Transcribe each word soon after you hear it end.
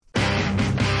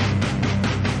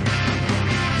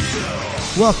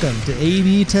Welcome to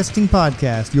A/B Testing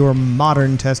Podcast, your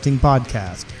modern testing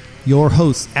podcast. Your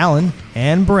hosts, Alan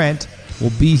and Brent,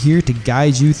 will be here to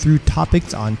guide you through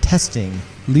topics on testing,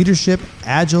 leadership,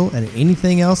 agile, and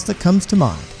anything else that comes to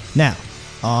mind. Now,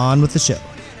 on with the show.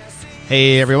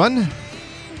 Hey, everyone.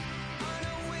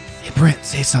 Hey, Brent,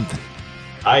 say something.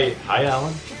 Hi,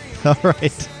 Alan. All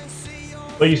right.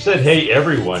 Well, you said, "Hey,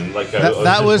 everyone." Like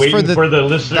that was for the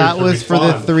listeners. That to was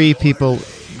respond. for the three people.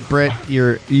 Brent,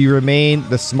 you remain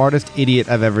the smartest idiot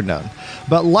I've ever known.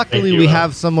 But luckily, we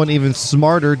have someone even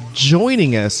smarter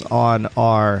joining us on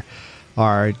our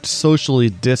socially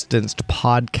distanced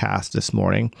podcast this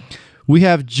morning. We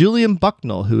have Julian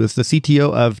Bucknell, who is the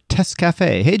CTO of Test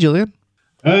Cafe. Hey, Julian.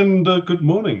 And good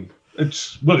morning.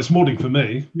 It's morning for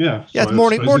me. Yeah. Yeah, it's So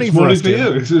morning it's for us, for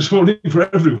you. It's morning for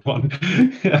everyone.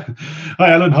 Yeah.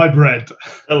 Hi, Alan. Hi, Brent.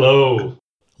 Hello.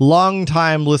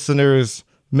 Long-time listeners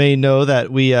may know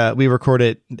that we record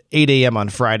at 8 a.m. on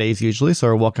Fridays usually, so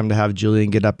we're welcome to have Julian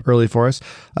get up early for us.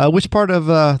 Which part of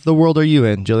the world are you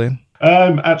in, Julian?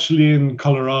 I'm actually in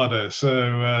Colorado,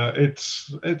 so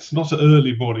it's not an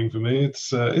early morning for me.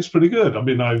 It's pretty good. I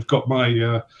mean, I've got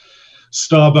my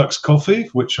Starbucks coffee,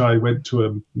 which I went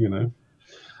to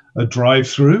a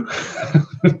drive-through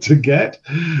to get,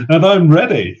 and I'm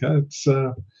ready. It's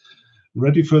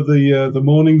ready for the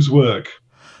morning's work.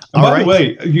 And by the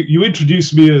way, you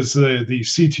introduced me as the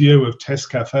CTO of Test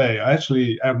Cafe. I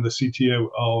actually am the CTO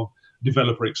of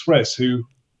Developer Express, who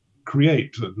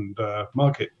create and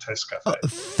market Test Cafe.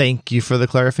 Thank you for the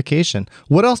clarification.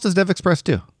 What else does DevExpress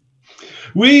do?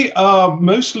 We are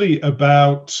mostly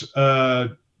about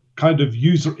kind of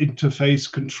user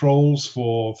interface controls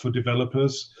for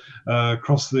developers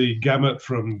across the gamut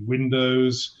from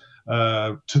Windows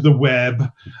to the web,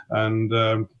 and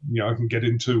I can get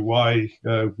into why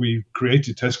we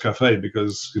created Test Cafe,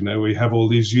 because we have all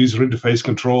these user interface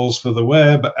controls for the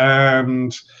web,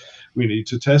 and we need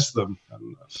to test them,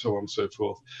 and so on and so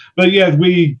forth. But yeah,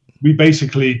 we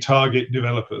basically target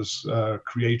developers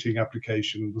creating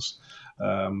applications,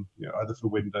 either for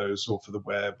Windows or for the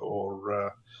web,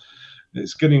 or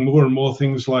it's getting more and more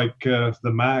things like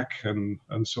the Mac and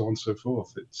so on and so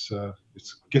forth. It's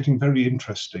getting very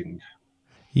interesting.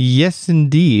 Yes,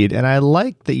 indeed. And I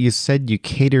like that you said you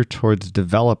cater towards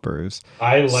developers.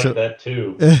 I like that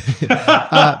too.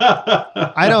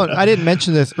 I didn't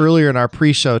mention this earlier in our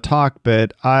pre-show talk,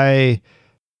 but my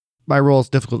role is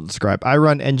difficult to describe. I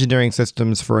run engineering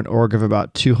systems for an org of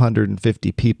about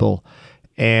 250 people,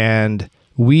 and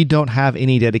we don't have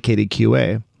any dedicated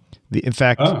QA. In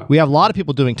fact, we have a lot of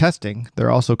people doing testing.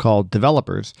 They're also called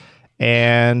developers.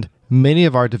 And many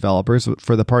of our developers,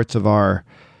 for the parts of our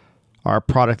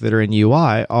product that are in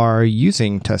UI, are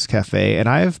using Test Cafe. And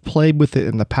I've played with it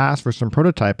in the past for some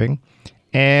prototyping.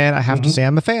 And I have to say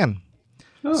I'm a fan.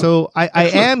 So I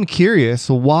am curious,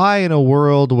 why in a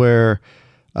world where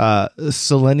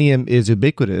Selenium is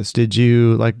ubiquitous, did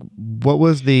you, what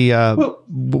was the,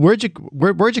 where'd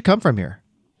you come from here?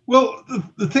 Well,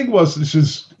 the thing was, this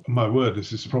is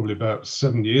probably about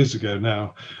 7 years ago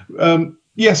now.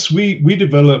 Yes, we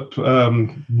develop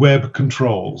web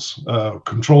controls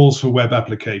for web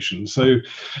applications. So,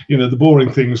 the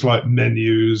boring things like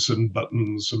menus and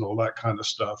buttons and all that kind of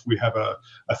stuff. We have a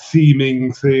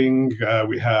theming thing.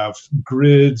 We have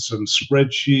grids and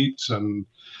spreadsheets and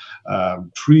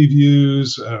tree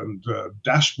views and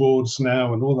dashboards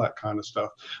now and all that kind of stuff.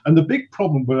 And the big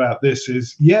problem about this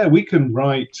is, we can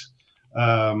write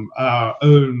our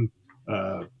own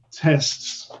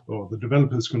tests, or the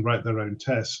developers can write their own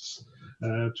tests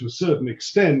to a certain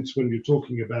extent when you're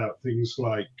talking about things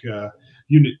like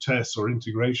unit tests or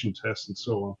integration tests and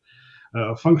so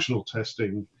on, functional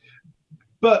testing.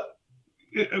 But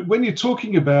when you're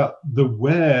talking about the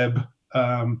web,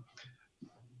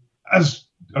 as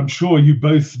I'm sure you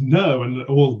both know,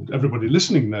 and everybody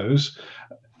listening knows,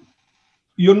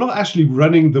 you're not actually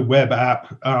running the web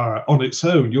app on its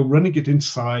own. You're running it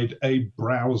inside a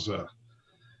browser.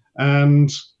 And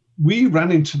we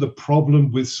ran into the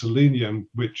problem with Selenium,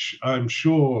 which I'm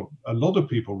sure a lot of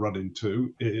people run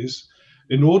into, is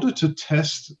in order to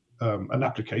test an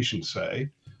application, say,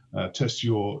 test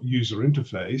your user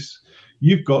interface,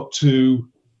 you've got to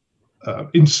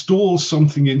install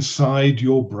something inside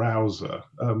your browser.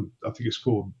 I think it's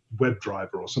called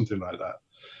WebDriver or something like that.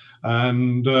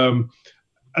 And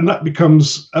that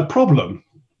becomes a problem.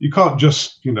 You can't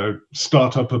just,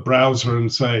 start up a browser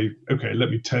and say, okay, let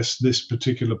me test this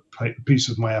particular piece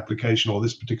of my application or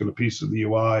this particular piece of the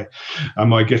UI.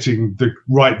 Am I getting the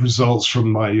right results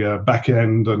from my back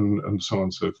end and so on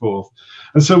and so forth?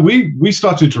 And so we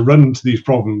started to run into these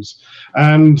problems.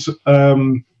 And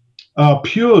our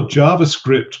pure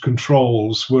JavaScript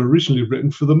controls were originally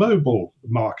written for the mobile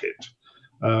market.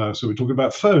 So we're talking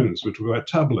about phones, we're talking about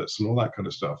tablets and all that kind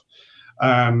of stuff.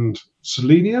 And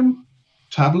Selenium,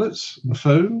 tablets and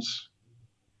phones?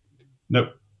 No.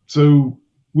 So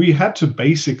we had to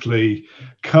basically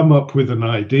come up with an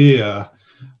idea,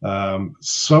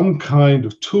 some kind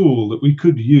of tool that we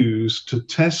could use to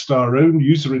test our own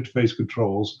user interface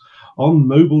controls on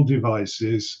mobile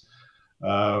devices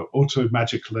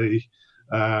auto-magically,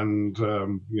 and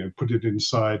put it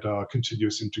inside our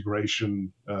continuous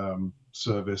integration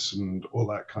service and all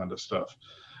that kind of stuff.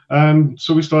 And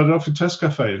so we started off with Test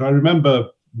Cafe. And I remember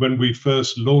when we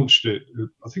first launched it,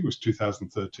 I think it was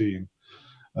 2013,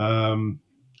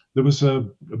 there was a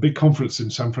big conference in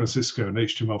San Francisco, an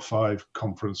HTML5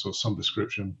 conference or some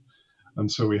description.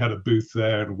 And so we had a booth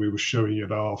there and we were showing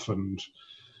it off, and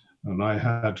I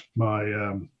had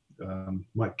my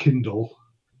my Kindle,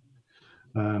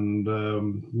 and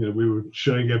we were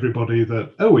showing everybody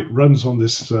that, it runs on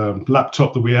this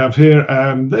laptop that we have here,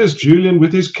 and there's Julian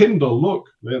with his Kindle, look.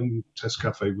 And Test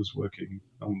Cafe was working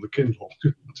on the Kindle.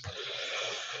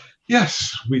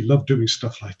 Yes, we love doing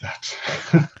stuff like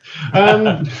that.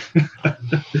 And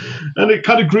it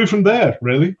kind of grew from there,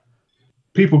 really.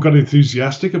 People got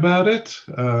enthusiastic about it.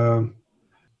 The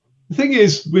thing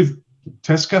is, with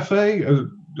Test Cafe,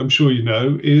 I'm sure you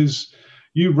know, is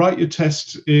you write your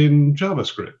tests in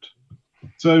JavaScript.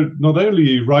 So not only are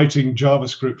you writing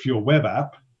JavaScript for your web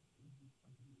app,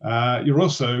 you're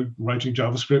also writing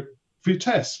JavaScript for your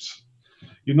tests.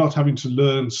 You're not having to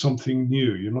learn something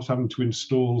new. You're not having to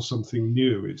install something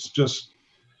new. It's just,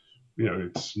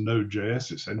 it's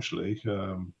Node.js, essentially,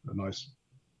 a nice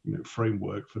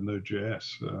framework for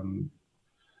Node.js. You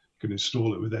can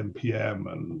install it with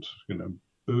NPM and,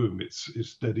 boom,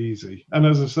 it's dead easy. And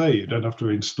as I say, you don't have to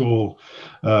install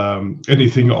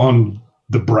anything on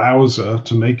the browser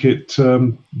to make it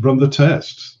run the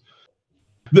tests.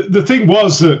 The thing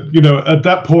was that, at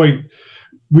that point,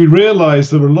 we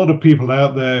realized there were a lot of people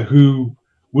out there who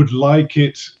would like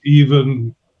it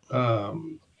even.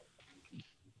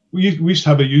 We used to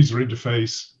have a user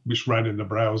interface which ran in the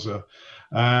browser,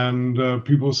 and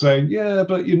people were saying, yeah,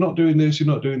 but you're not doing this, you're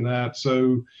not doing that.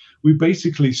 So we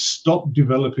basically stopped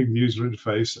developing the user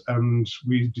interface, and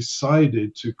we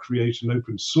decided to create an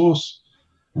open source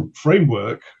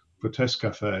framework for Test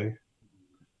Cafe.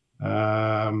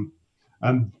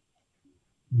 And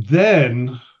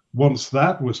then once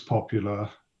that was popular,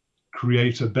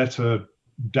 create a better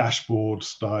dashboard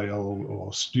style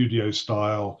or studio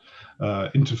style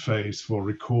interface for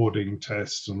recording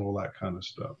tests and all that kind of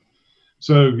stuff.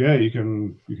 So yeah, you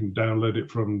can download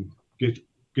it from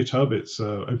GitHub. It's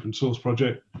an open source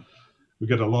project. We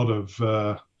get a lot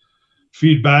of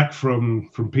feedback from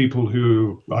people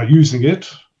who are using it,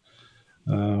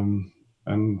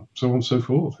 and so on and so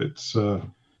forth. It's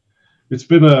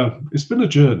been a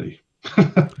journey.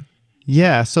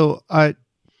 Yeah. So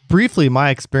briefly, my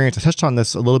experience, I touched on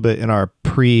this a little bit in our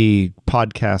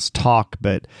pre-podcast talk,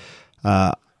 but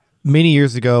many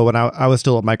years ago when I was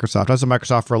still at Microsoft, I was at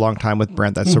Microsoft for a long time with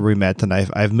Brent. That's where we met, and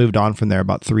I've moved on from there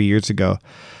about 3 years ago.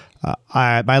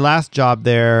 My last job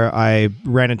there, I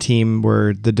ran a team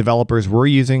where the developers were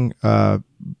using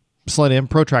Selenium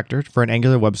Protractor for an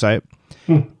Angular website.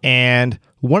 And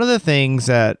one of the things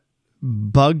that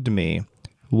bugged me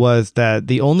was that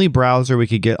the only browser we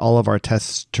could get all of our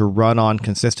tests to run on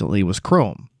consistently was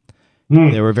Chrome.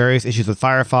 There were various issues with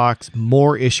Firefox,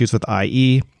 more issues with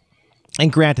IE. And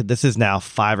granted, this is now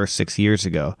 5 or 6 years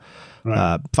ago.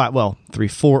 Right.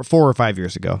 4 or 5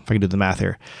 years ago, if I can do the math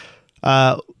here.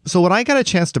 So when I got a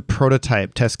chance to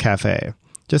prototype Test Cafe,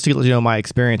 just to let you know my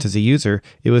experience as a user,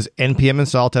 it was npm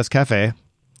install Test Cafe,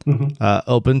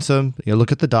 open some,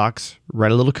 look at the docs,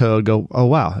 write a little code, go, oh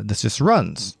wow, this just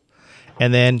runs.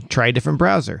 And then try a different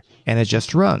browser, and it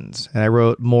just runs. And I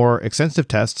wrote more extensive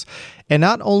tests. And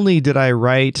not only did I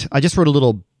just wrote a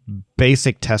little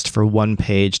basic test for one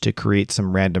page to create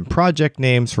some random project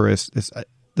names for this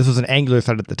was an Angular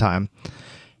site at the time.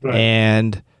 Right.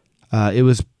 And it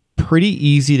was pretty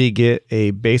easy to get a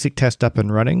basic test up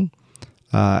and running.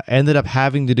 Ended up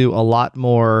having to do a lot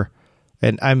more.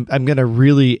 And I'm going to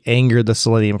really anger the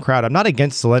Selenium crowd. I'm not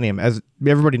against Selenium. As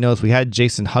everybody knows, we had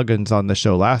Jason Huggins on the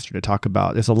show last year to talk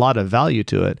about. There's a lot of value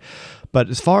to it. But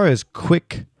as far as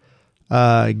quick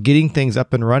getting things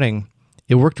up and running,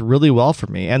 it worked really well for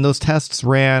me. And those tests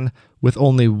ran with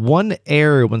only one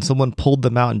error when someone pulled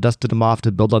them out and dusted them off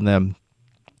to build on them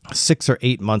 6 or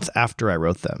 8 months after I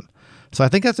wrote them. So I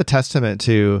think that's a testament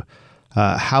to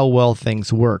how well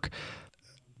things work.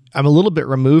 I'm a little bit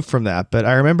removed from that, but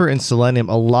I remember in Selenium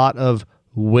a lot of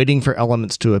waiting for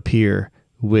elements to appear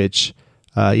which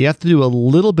you have to do a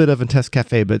little bit of in Test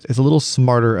Cafe, but it's a little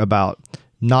smarter about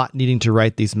not needing to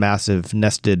write these massive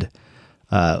nested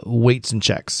waits and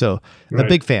checks. So a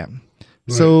big fan.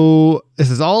 Right. So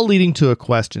this is all leading to a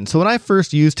question. So when I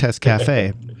first used Test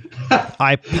Cafe,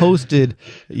 I posted,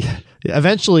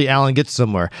 eventually Alan gets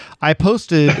somewhere. I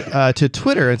posted to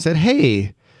Twitter and said,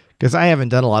 hey, because I haven't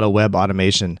done a lot of web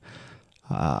automation.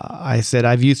 I said,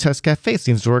 I've used Test Cafe. It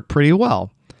seems to work pretty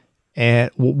well.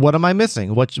 And what am I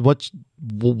missing?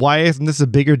 Why isn't this a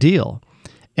bigger deal?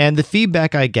 And the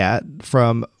feedback I get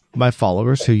from my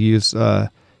followers who use,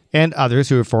 and others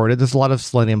who have forwarded, there's a lot of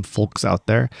Selenium folks out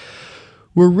there,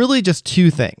 were really just two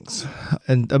things.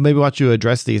 And maybe I want you to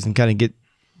address these and kind of get,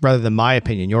 rather than my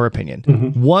opinion, your opinion.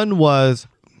 Mm-hmm. One was,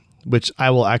 which I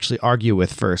will actually argue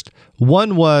with first.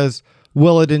 One was,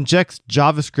 well, it injects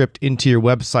JavaScript into your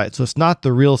website, so it's not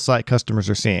the real site customers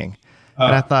are seeing.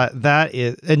 And I thought that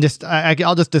is, and just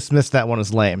I'll just dismiss that one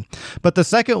as lame. But the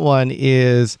second one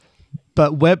is,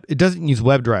 it doesn't use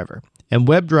WebDriver, and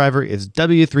WebDriver is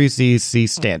W3C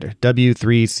standard,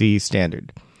 W3C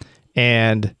standard.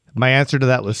 And my answer to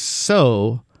that was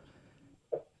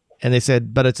and they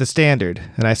said, but it's a standard.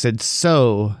 And I said,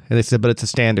 and they said, but it's a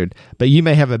standard. But you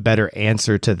may have a better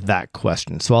answer to that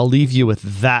question. So I'll leave you with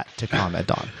that to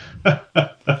comment on.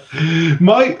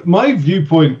 My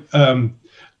viewpoint,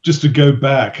 just to go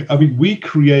back, I mean, we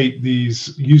create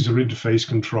these user interface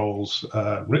controls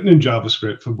written in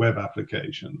JavaScript for web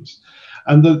applications.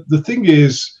 And the thing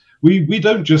is, we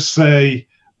don't just say,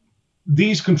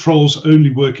 these controls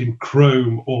only work in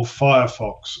Chrome or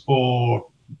Firefox or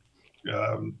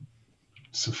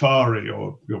Safari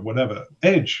or whatever.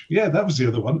 Edge. Yeah, that was the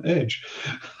other one, Edge.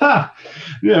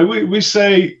 We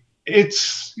say,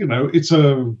 it's a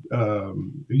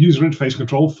user interface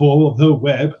control for the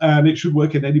web, and it should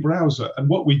work in any browser. And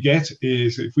what we get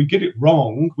is, if we get it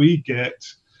wrong, we get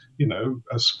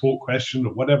a support question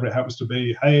or whatever it happens to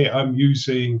be. Hey, I'm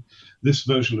using this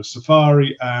version of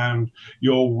Safari, and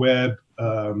your web,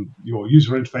 your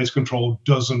user interface control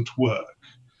doesn't work.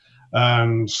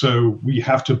 And so we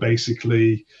have to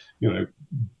basically,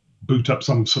 boot up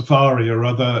some Safari or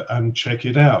other and check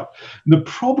it out. And the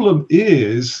problem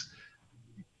is,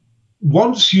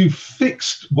 once you've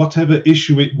fixed whatever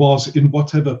issue it was in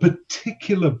whatever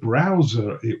particular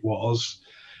browser it was,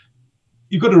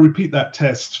 you've got to repeat that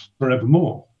test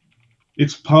forevermore.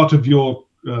 It's part of your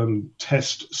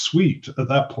test suite at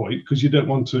that point, because you don't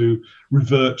want to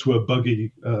revert to a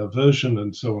buggy version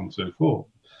and so on and so forth.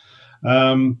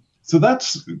 So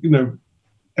that's,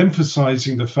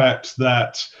 emphasizing the fact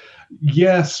that,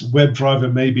 yes,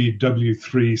 WebDriver may be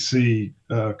W3C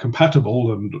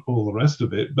compatible and all the rest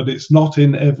of it, but it's not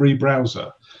in every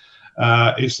browser.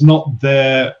 It's not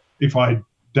there. If I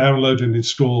download and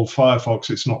install Firefox,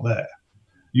 it's not there.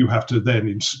 You have to then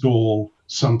install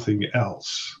something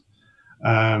else.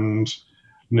 And,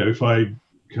 if I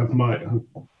have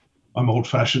I'm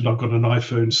old-fashioned, I've got an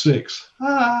iPhone 6.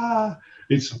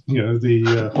 It's,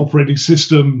 the operating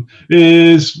system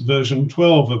is version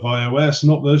 12 of iOS,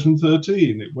 not version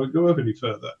 13. It won't go up any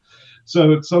further.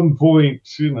 So at some point,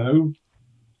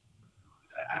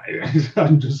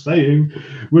 I'm just saying,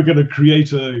 we're going to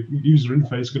create a user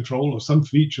interface control or some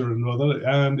feature or another,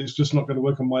 and it's just not going to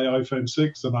work on my iPhone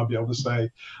 6. And I'll be able to say,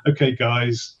 okay,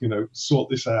 guys, sort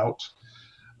this out.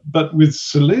 But with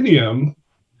Selenium,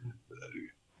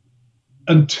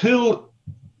 until,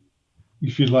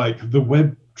 if you like, the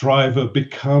WebDriver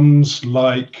becomes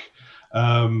like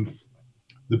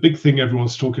the big thing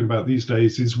everyone's talking about these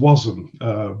days is WASM,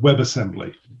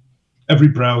 WebAssembly. Every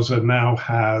browser now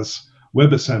has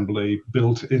WebAssembly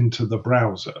built into the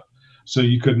browser. So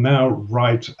you can now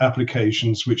write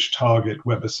applications which target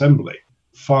WebAssembly.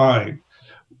 Fine.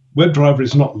 WebDriver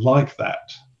is not like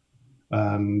that.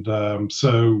 And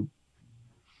so,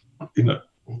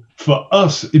 for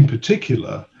us in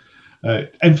particular,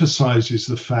 emphasizes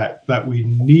the fact that we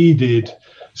needed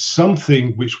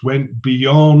something which went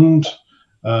beyond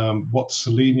what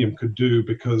Selenium could do,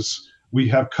 because we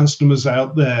have customers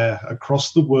out there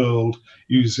across the world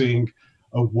using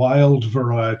a wild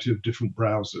variety of different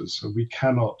browsers. And we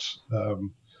cannot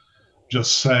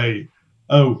just say,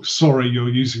 oh, sorry, you're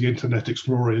using Internet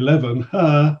Explorer 11.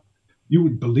 You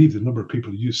wouldn't believe the number of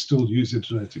people who still use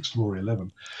Internet Explorer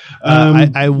 11.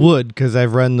 I would, because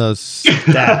I've run those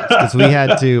stats. Because we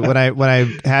had to, when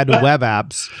I had web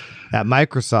apps at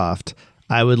Microsoft,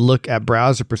 I would look at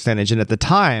browser percentage. And at the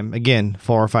time, again,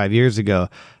 4 or 5 years ago,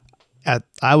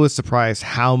 I was surprised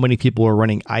how many people were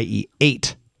running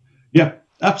IE8. Yeah,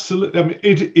 absolutely. I mean,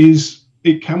 it is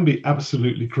it can be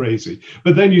absolutely crazy.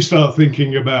 But then you start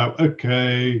thinking about,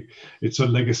 okay, it's a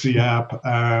legacy app,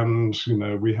 and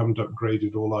we haven't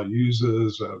upgraded all our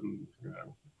users, and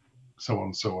so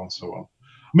on, so on, so on.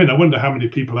 I mean, I wonder how many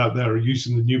people out there are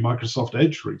using the new Microsoft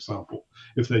Edge, for example.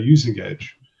 If they're using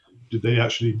Edge, did they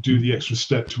actually do the extra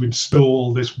step to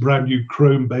install this brand new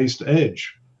Chrome-based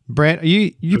Edge? Brant, are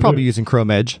you probably using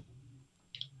Chrome Edge?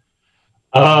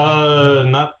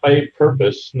 Not by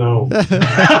purpose, no.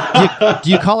 Do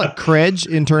you call it Credge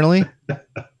internally?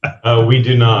 We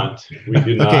do not.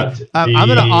 Okay, I'm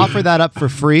going to offer that up for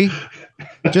free.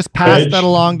 Just pass that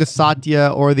along to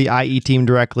Satya or the IE team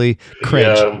directly.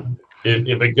 Credge. Yeah,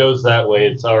 if it goes that way,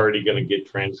 it's already going to get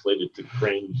translated to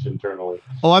cringe internally.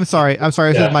 Oh, I'm sorry. This is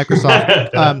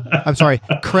Microsoft. I'm sorry.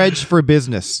 Credge for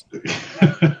business.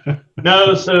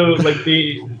 No, so like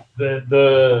the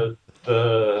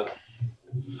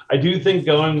I do think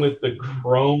going with the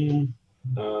Chrome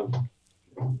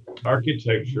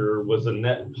architecture was a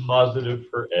net positive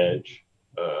for Edge.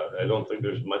 I don't think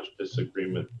there's much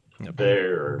disagreement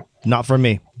there. Not for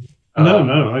me.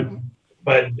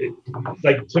 But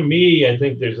like to me, I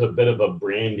think there's a bit of a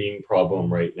branding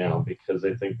problem right now, because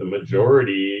I think the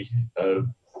majority of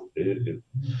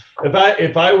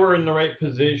if I were in the right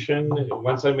position,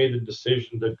 once I made the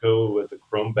decision to go with the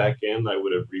Chrome backend, I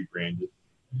would have rebranded.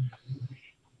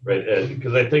 Right,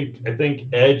 because I think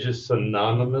Edge is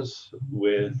synonymous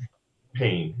with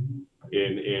pain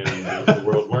in the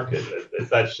world market.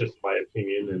 That's just my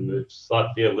opinion, and if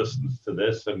Satya listens to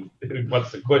this and wants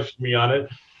to question me on it,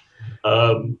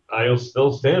 I'll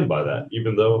still stand by that,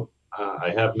 even though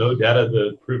I have no data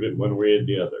to prove it one way or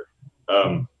the other.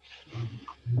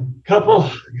 Couple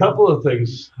of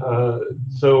things.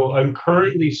 So I'm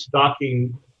currently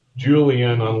stalking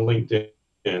Julian on LinkedIn.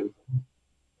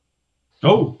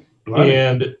 Oh, blimey.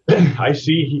 And I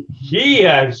see he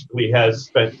actually has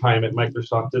spent time at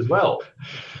Microsoft as well.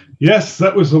 Yes,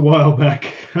 that was a while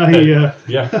back. Yeah.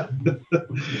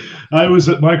 I was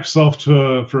at Microsoft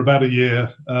for about a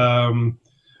year.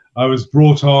 I was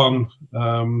brought on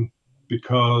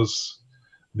because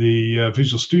the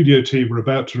Visual Studio team were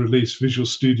about to release Visual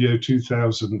Studio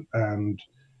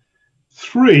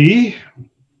 2003.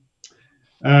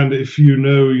 And if you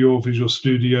know your Visual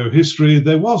Studio history,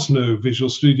 there was no Visual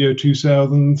Studio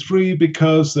 2003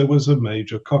 because there was a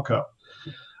major cock-up.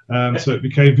 And so it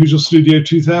became Visual Studio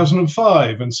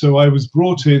 2005. And so I was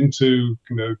brought in to,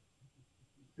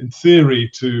 in theory,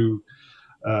 to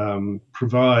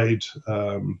provide,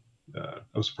 I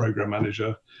was a program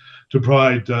manager, to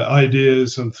provide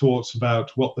ideas and thoughts about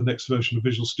what the next version of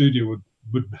Visual Studio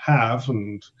would have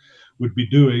and would be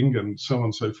doing, and so on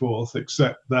and so forth,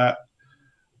 except that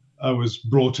I was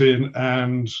brought in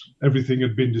and everything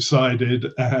had been decided,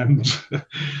 and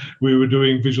we were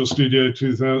doing Visual Studio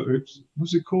 2000. What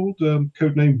was it called?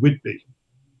 Codename Whidbey. It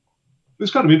was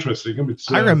kind of interesting. I mean,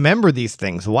 I remember these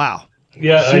things. Wow.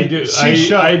 Yeah, I do.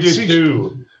 I do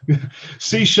too.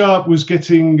 C# was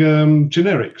getting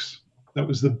generics. That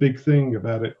was the big thing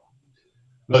about it.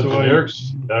 But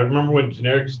generics, I remember when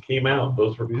generics came out.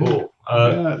 Those were cool.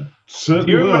 Yeah, certainly.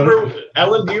 Do you remember,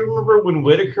 Ellen? Do you remember when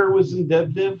Whitaker was in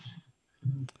DevDiv?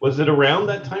 Was it around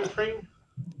that time frame?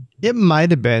 It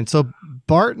might have been. So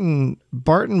Barton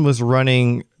was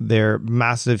running their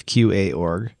massive QA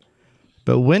org.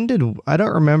 But I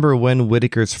don't remember when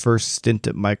Whitaker's first stint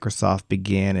at Microsoft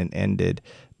began and ended.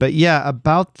 But yeah,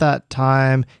 about that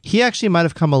time, he actually might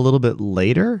have come a little bit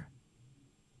later.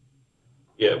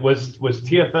 Yeah, was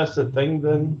TFS a thing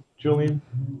then, Julian?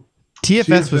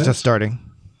 TFS was just starting.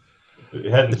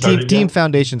 It hadn't started Team yet?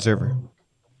 Foundation server.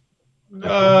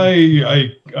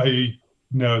 I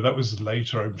no, that was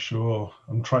later, I'm sure.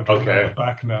 I'm trying to remember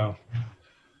back now.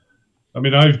 I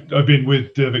mean, I've been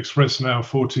with DevExpress now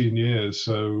 14 years,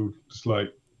 so it's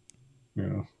like,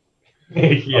 yeah.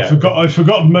 I've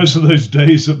forgotten most of those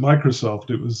days at Microsoft.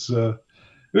 It was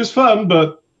fun,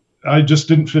 but I just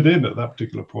didn't fit in at that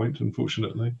particular point,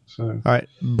 unfortunately. So, all right,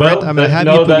 Brett, I'm going to have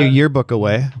you put your yearbook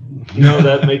away. No,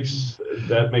 that makes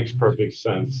perfect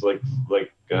sense. Like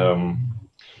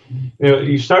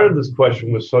you started this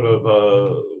question with sort of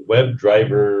a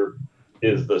WebDriver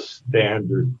is the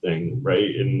standard thing,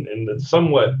 right? And it's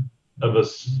somewhat of a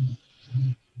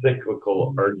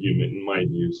cyclical argument in my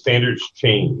view. Standards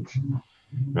change,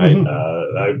 right?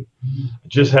 I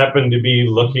just happened to be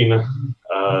looking.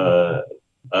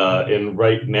 And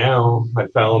right now, I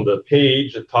found a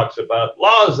page that talks about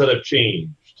laws that have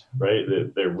changed, right?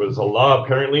 There was a law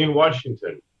apparently in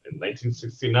Washington in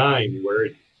 1969 where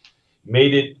it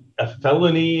made it a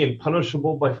felony and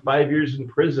punishable by 5 years in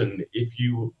prison if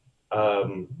you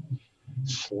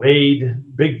slayed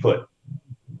Bigfoot.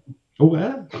 Oh,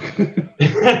 where?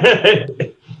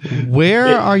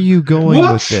 Where are you going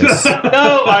with this?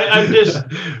 No, I'm just.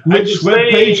 Which web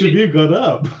page have you got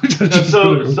up?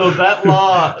 So that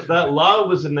law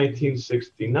was in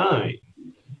 1969,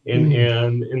 and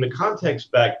in the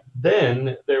context back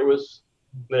then,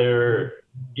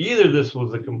 either this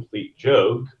was a complete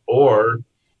joke, or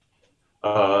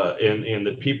and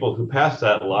the people who passed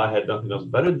that law had nothing else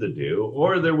better to do,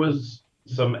 or there was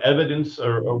some evidence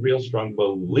or a real strong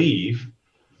belief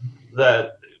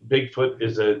that Bigfoot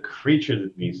is a creature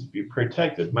that needs to be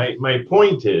protected. My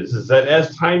point is that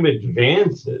as time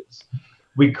advances,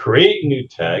 we create new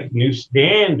tech, new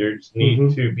standards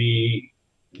need to be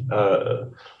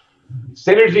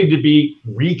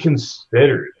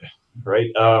reconsidered,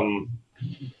 right?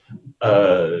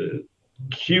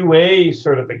 QA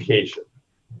certification,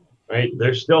 right?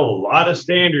 There's still a lot of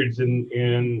standards in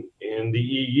the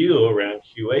EU around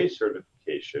QA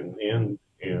certification,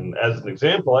 and as an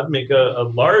example, I'd make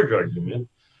a large argument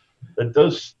that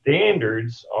those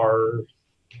standards are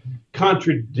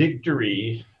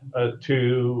contradictory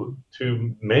to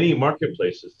many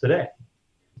marketplaces today.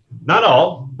 Not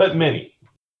all, but many.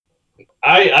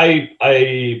 I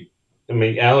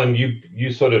mean, Alan,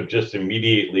 you sort of just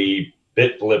immediately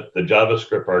bit flipped the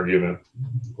JavaScript argument.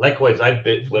 Likewise, I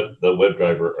bit flipped the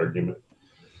WebDriver argument.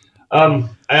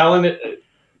 Alan,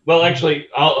 well, actually,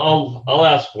 I'll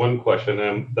ask one question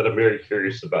that I'm very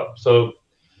curious about. So,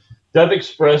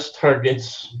 DevExpress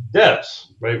targets devs,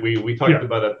 right? We talked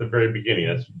about at the very beginning.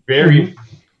 That's very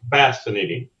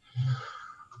fascinating.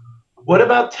 What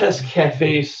about Test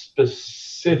Cafe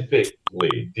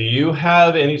specifically? Do you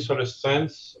have any sort of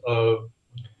sense of,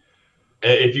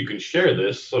 if you can share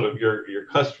this, sort of your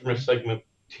customer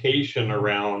segmentation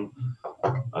around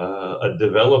a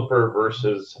developer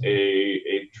versus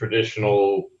a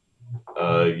traditional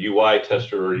UI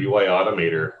tester or UI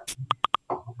automator?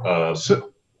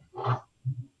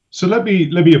 So let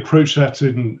me approach that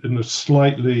in a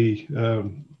slightly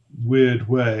weird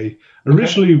way.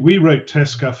 Originally, we wrote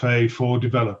Test Cafe for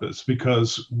developers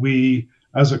because we,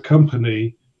 as a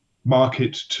company,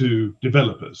 market to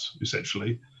developers,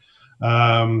 essentially.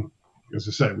 As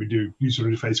I say, we do user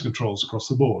interface controls across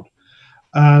the board.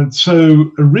 And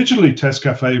so originally Test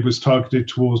Cafe was targeted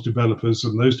towards developers,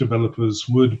 and those developers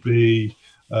would be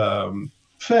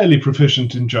fairly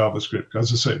proficient in JavaScript.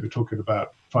 As I say, we're talking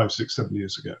about 5, 6, 7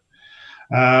 years ago.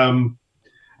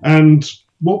 And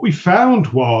what we found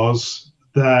was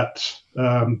that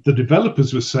the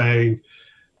developers were saying,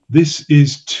 this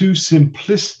is too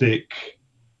simplistic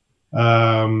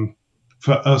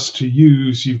for us to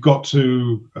use. You've got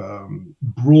to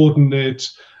broaden it,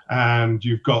 and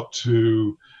you've got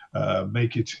to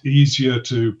make it easier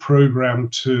to program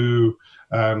to,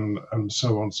 and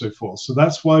so on and so forth. So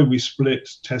that's why we split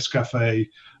Test Cafe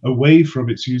away from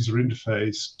its user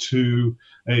interface to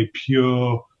a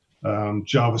pure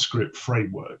JavaScript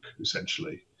framework,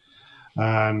 essentially.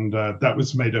 And that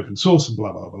was made open source and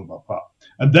blah, blah, blah, blah, blah.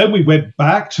 And then we went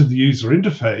back to the user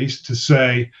interface to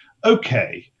say,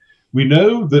 okay, we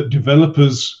know that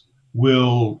developers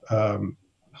will, I'm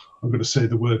going to say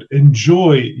the word,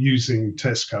 enjoy using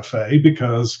Test Cafe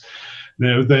because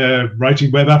they're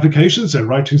writing web applications, they're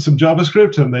writing some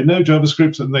JavaScript, and they know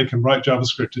JavaScript, and they can write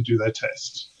JavaScript to do their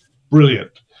tests.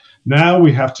 Brilliant. Now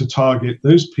we have to target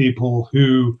those people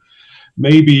who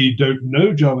maybe don't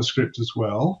know JavaScript as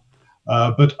well,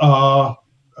 but are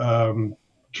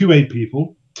QA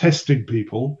people, testing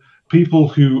people, people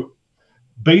who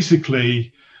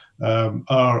basically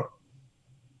are,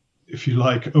 if you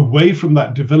like, away from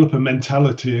that developer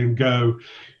mentality and go,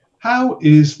 how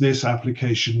is this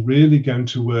application really going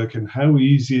to work, and how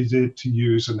easy is it to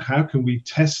use, and how can we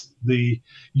test the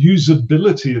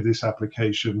usability of this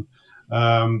application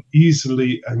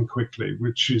easily and quickly,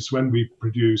 which is when we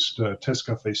produced Test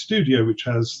Cafe Studio, which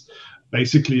has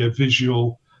basically a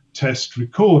visual test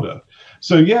recorder.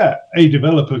 So yeah, a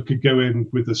developer could go in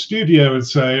with the studio and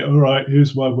say, all right,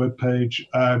 here's my web page,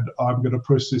 and I'm going to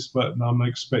press this button. I'm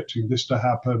expecting this to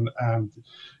happen, and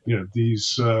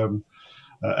these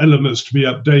elements to be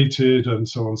updated, and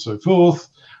so on and so forth.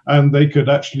 And they could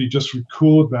actually just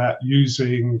record that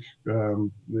using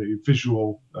the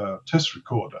visual test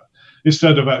recorder,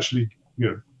 instead of actually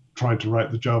trying to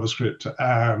write the JavaScript,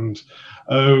 and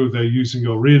they're using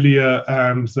Aurelia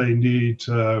and they need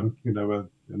an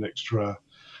extra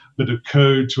bit of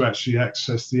code to actually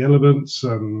access the elements,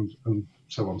 and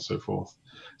so on and so forth.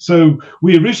 So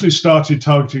we originally started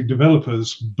targeting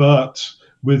developers, but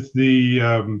with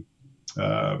the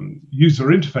user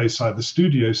interface side, the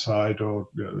studio side, or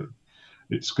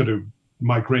it's going to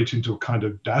migrate into a kind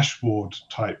of dashboard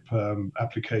type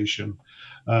application.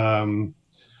 We're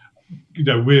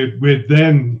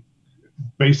then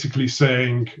basically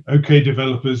saying, okay,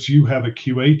 developers, you have a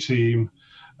QA team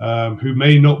who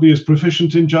may not be as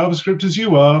proficient in JavaScript as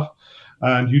you are,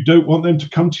 and you don't want them to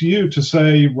come to you to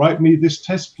say, write me this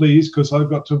test, please, because I've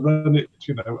got to run it,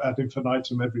 ad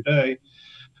infinitum every day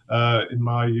in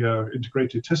my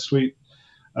integrated test suite.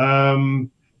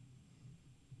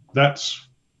 That's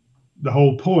the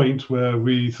whole point where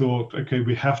we thought, okay,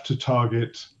 we have to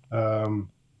target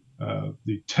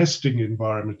the testing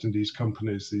environment in these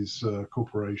companies, these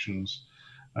corporations,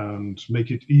 and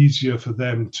make it easier for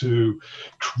them to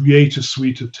create a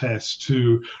suite of tests,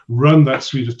 to run that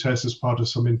suite of tests as part of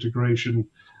some integration,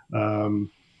 and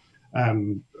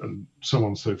so on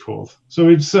and so forth. So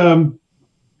it's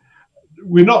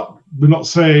we're not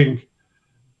saying,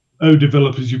 oh,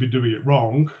 developers, you've been doing it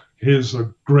wrong. Here's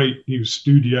a great new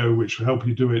studio which will help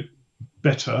you do it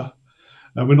better.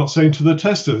 And we're not saying to the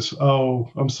testers,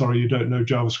 oh, I'm sorry, you don't know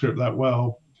JavaScript that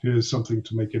well. Here's something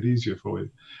to make it easier for you.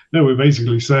 No, we're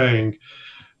basically saying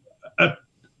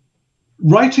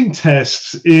writing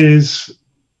tests is,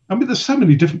 there's so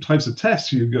many different types of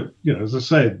tests. You've got, as I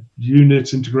said,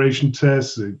 unit integration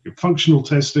tests, functional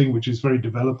testing, which is very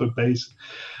developer-based,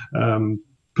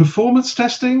 performance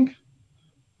testing,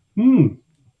 and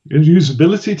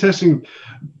usability testing.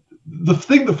 The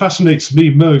thing that fascinates me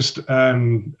most,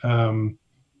 and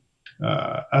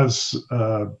as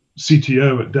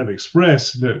CTO at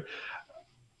DevExpress,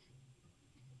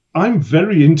 I'm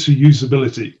very into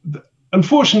usability.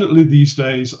 Unfortunately, these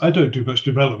days, I don't do much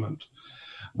development.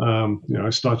 I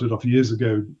started off years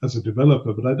ago as a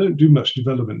developer, but I don't do much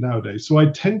development nowadays. So I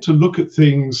tend to look at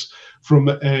things from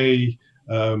a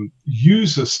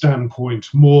user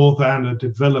standpoint more than a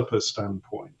developer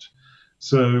standpoint.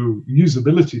 So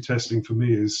usability testing for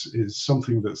me is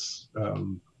something that's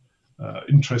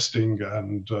interesting,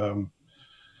 and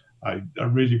I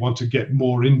really want to get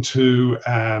more into,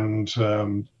 and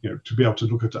to be able to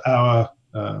look at our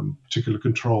particular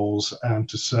controls and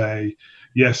to say,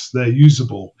 yes, they're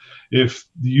usable. If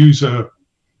the user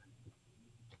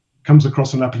comes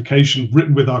across an application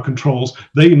written with our controls,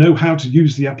 they know how to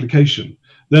use the application.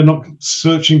 They're not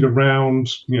searching around,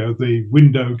 the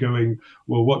window going,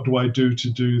 well, what do I do to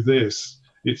do this?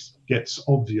 It gets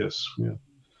obvious.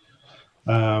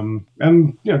 And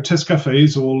Test Cafe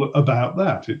is all about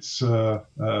that. It's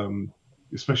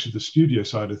especially the studio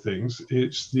side of things.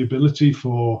 It's the ability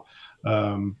for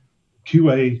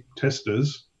QA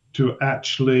testers to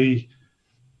actually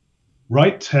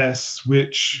write tests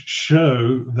which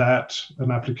show that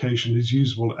an application is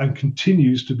usable and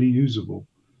continues to be usable.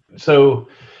 So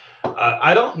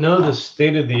I don't know the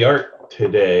state of the art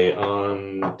today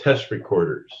on test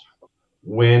recorders.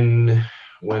 When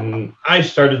I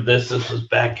started this was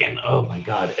back in, oh my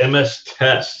God, MS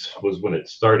Test was when it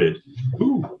started.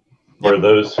 Ooh. For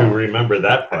those who remember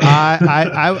that part.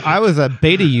 I was a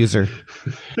beta user.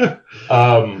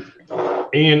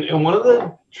 And one of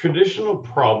the traditional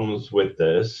problems with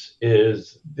this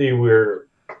is they were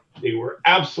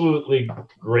absolutely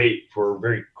great for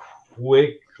very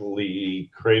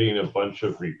quickly creating a bunch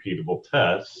of repeatable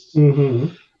tests,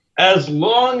 as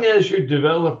long as your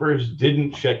developers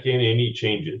didn't check in any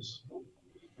changes.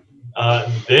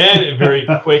 Then it very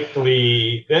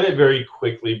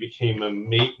quickly became a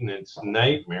maintenance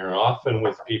nightmare, often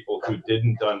with people who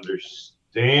didn't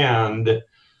understand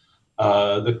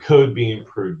the code being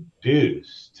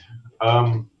produced.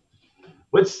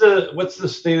 What's the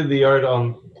state of the art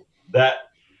on that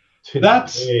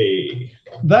today?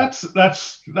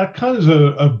 That kind of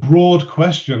a broad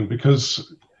question,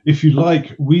 because if you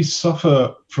like, we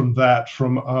suffer from that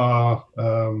from our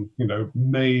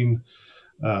main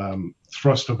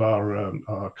thrust of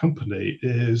our company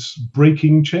is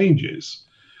breaking changes.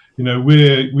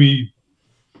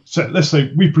 Let's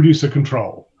say we produce a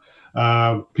control.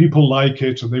 People like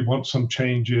it and they want some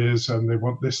changes and they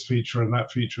want this feature and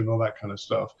that feature and all that kind of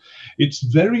stuff. It's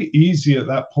very easy at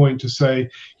that point to say,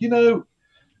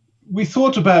 we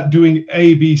thought about doing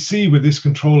A, B, C with this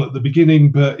control at the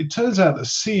beginning, but it turns out that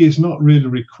C is not really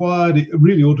required. It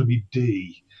really ought to be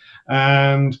D.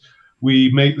 And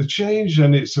we make the change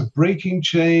and it's a breaking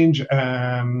change.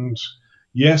 And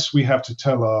yes, we have to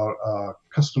tell our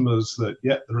customers that,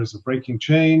 there is a breaking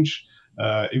change.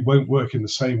 It won't work in the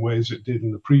same way as it did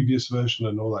in the previous version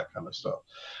and all that kind of stuff.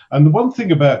 And the one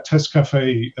thing about Test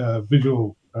Cafe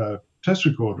Visual Test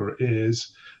Recorder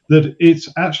is that it's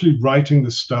actually writing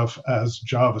the stuff as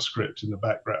JavaScript in the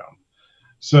background.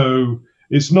 So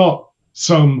it's not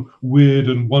some weird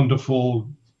and wonderful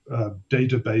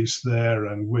database there,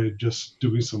 and we're just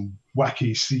doing some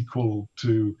wacky SQL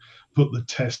to put the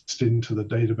test into the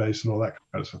database and all that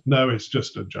kind of stuff. No, it's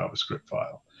just a JavaScript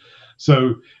file.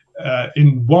 So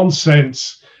in one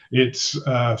sense, it's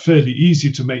fairly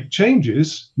easy to make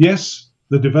changes. Yes,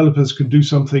 the developers can do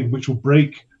something which will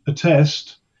break a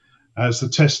test, as the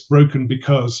test broken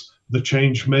because the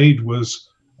change made was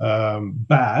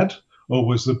bad, or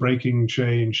was the breaking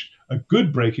change a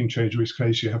good breaking change, in which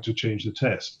case you have to change the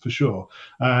test for sure.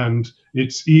 And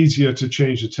it's easier to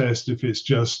change the test if it's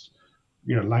just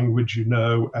language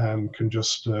and can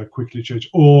just quickly change,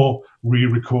 or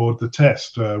re-record the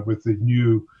test with the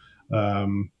new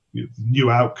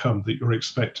outcome that you're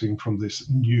expecting from this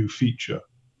new feature.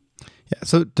 Yeah,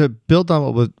 so to build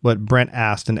on what Brent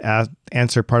asked and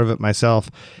answer part of it myself,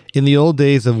 in the old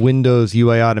days of Windows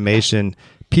UI automation,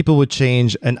 people would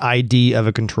change an ID of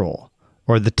a control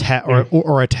or the tab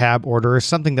or a tab order or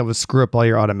something that would screw up all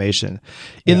your automation.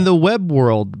 In the web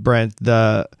world, Brent,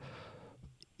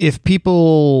 if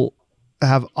people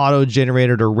have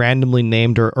auto-generated or randomly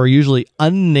named or usually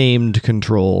unnamed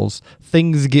controls,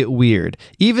 things get weird.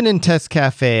 Even in Test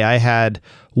Cafe, I had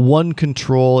one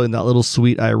control in that little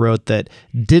suite I wrote that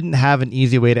didn't have an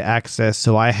easy way to access,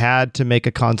 so I had to make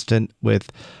a constant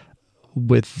with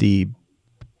the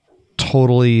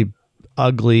totally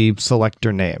ugly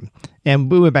selector name.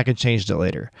 And we went back and changed it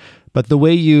later. But the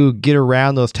way you get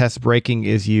around those tests breaking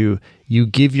is you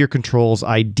give your controls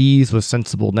IDs with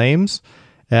sensible names.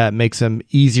 Makes them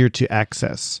easier to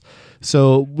access.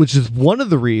 So, which is one of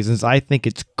the reasons I think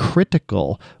it's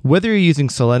critical, whether you're using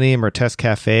Selenium or Test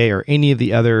Cafe or any of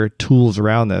the other tools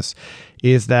around this,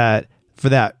 is that for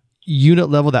that unit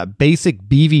level, that basic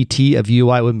BVT of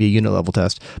UI wouldn't be a unit level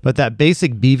test, but that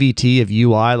basic BVT of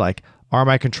UI, like, are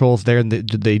my controls there and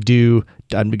they do,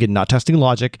 I'm again not testing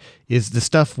logic, is the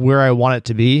stuff where I want it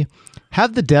to be.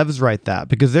 Have the devs write that,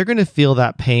 because they're going to feel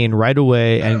that pain right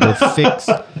away and go fix.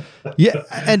 Yeah,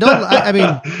 and I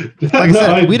mean, like I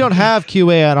said, we don't have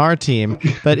QA on our team,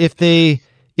 but if they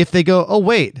go, oh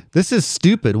wait, this is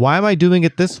stupid, why am I doing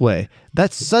it this way?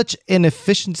 That's such an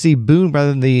efficiency boon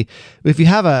rather than if you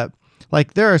have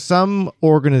there are some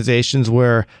organizations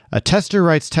where a tester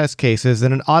writes test cases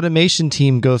and an automation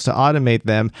team goes to automate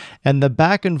them, and the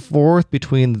back and forth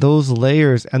between those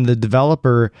layers and the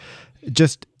developer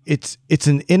just it's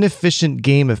an inefficient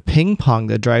game of ping pong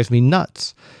that drives me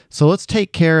nuts. So let's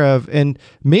take care of, and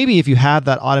maybe if you have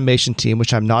that automation team,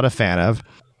 which I'm not a fan of,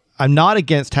 I'm not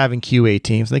against having QA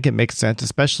teams. I think it makes sense,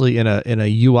 especially in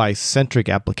a UI centric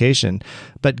application,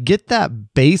 but get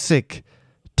that basic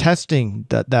testing,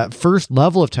 that first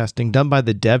level of testing done by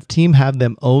the dev team, have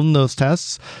them own those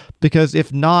tests, because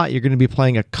if not, you're going to be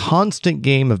playing a constant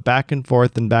game of back and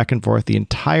forth the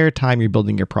entire time you're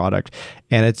building your product,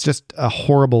 and it's just a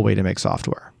horrible way to make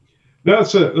software.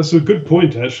 That's a good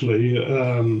point, actually.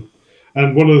 And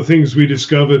one of the things we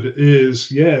discovered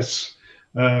is, yes,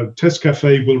 Test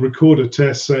Cafe will record a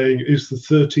test saying it's the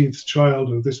 13th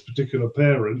child of this particular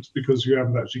parent, because you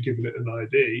haven't actually given it an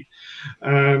ID.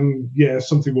 And yeah,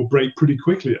 something will break pretty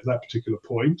quickly at that particular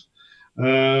point,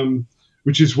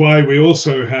 which is why we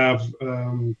also have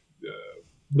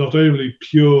not only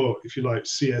pure, if you like,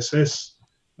 CSS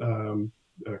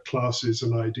classes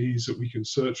and IDs that we can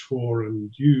search for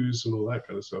and use and all that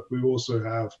kind of stuff. We also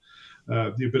have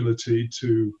the ability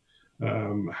to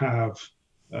have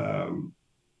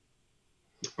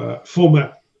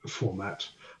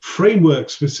framework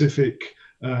specific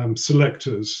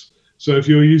selectors. So if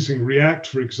you're using React,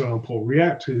 for example,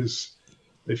 React is,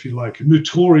 if you like,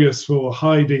 notorious for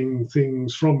hiding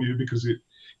things from you because it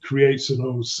creates an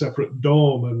old separate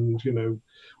DOM, and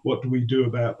what do we do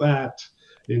about that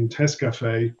in Test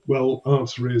Cafe? Well,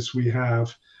 answer is we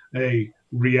have a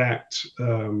React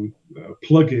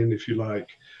plugin, if you like,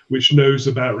 which knows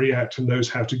about React and knows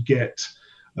how to get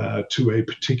to a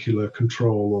particular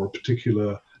control or a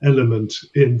particular element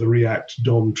in the React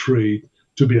DOM tree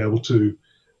to be able to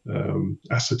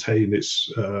ascertain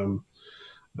its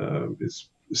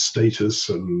status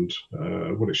and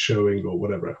what it's showing or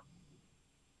whatever.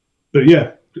 But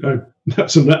yeah,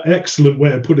 that's an excellent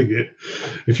way of putting it.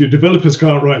 If your developers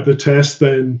can't write the test,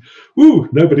 then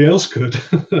nobody else could.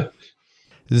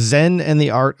 Zen and the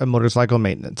Art of Motorcycle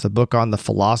Maintenance, a book on the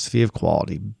philosophy of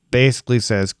quality, basically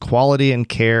says quality and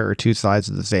care are two sides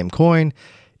of the same coin.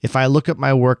 If I look at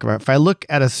my work, if I look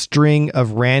at a string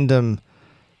of random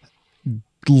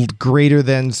greater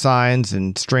than signs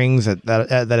and strings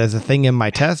that is a thing in my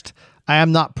test, I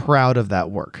am not proud of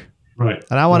that work. Right.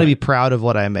 And I want to be proud of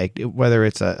what I make, whether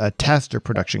it's a test or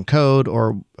production code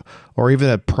or even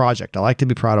a project. I like to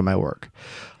be proud of my work.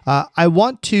 I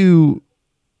want to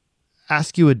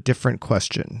ask you a different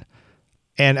question.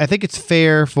 And I think it's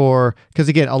fair because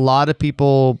again, a lot of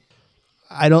people,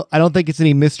 I don't think it's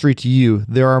any mystery to you.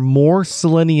 There are more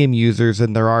Selenium users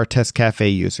than there are Test Cafe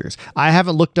users. I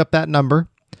haven't looked up that number,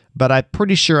 but I'm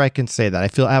pretty sure I can say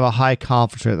that. I have a high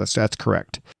confidence that's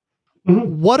correct.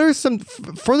 Mm-hmm. What are some,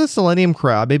 for the Selenium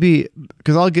crowd, maybe,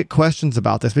 because I'll get questions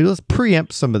about this, maybe let's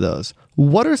preempt some of those.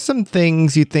 What are some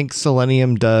things you think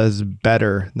Selenium does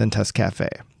better than Test Cafe?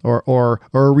 Or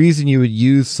a reason you would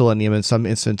use Selenium in some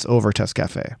instance over Test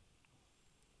Cafe?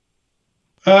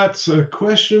 That's a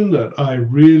question that I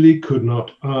really could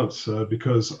not answer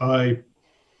because I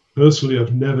personally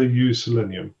have never used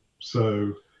Selenium.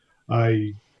 So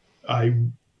I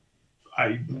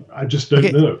just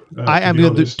don't know. I am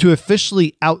going to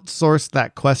officially outsource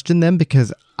that question then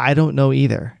because I don't know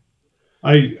either.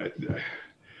 I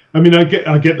mean, I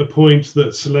get the point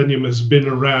that Selenium has been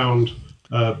around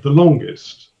the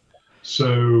longest.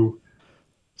 So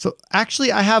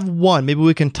actually, I have one. Maybe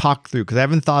we can talk through because I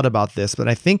haven't thought about this, but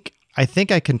I think I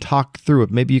can talk through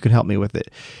it. Maybe you can help me with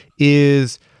it.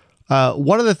 Is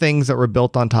one of the things that were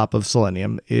built on top of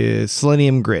Selenium is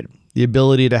Selenium Grid. The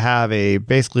ability to have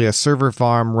basically a server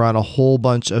farm run a whole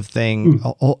bunch of things,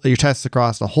 your tests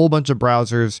across a whole bunch of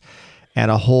browsers and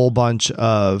a whole bunch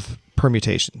of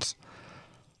permutations.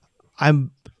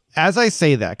 As I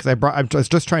say that, because I was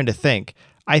just trying to think,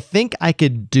 I think I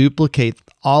could duplicate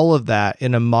all of that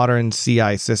in a modern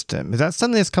CI system. Is that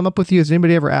something that's come up with you? Has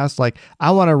anybody ever asked, like,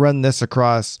 I want to run this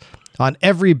on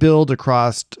every build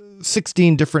across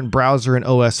 16 different browser and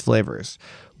OS flavors?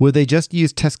 Would they just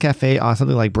use Test Cafe on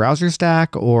something like Browser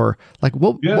Stack, or like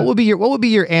what would be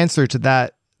your answer to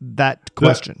that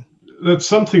question? That's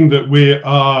something that we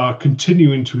are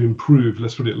continuing to improve.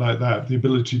 Let's put it like that: the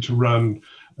ability to run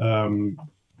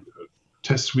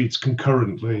test suites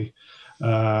concurrently,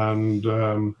 and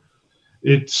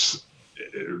it's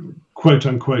quote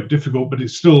unquote difficult, but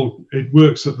it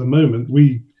works at the moment.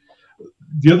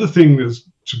 The other thing is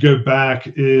to go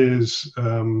back is.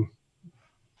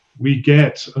 We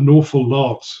get an awful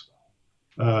lot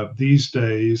these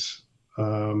days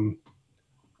of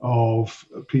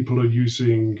people who are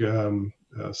using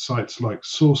sites like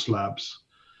Source Labs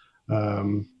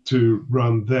to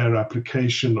run their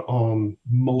application on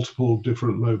multiple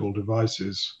different mobile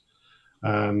devices.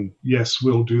 And yes,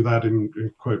 we'll do that in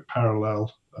quote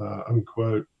parallel,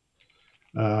 unquote,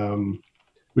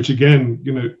 which again,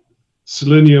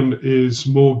 Selenium is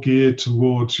more geared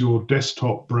towards your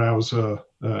desktop browser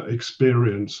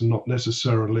experience, and not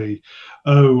necessarily,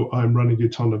 I'm running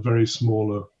it on a very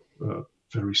smaller,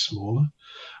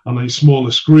 on a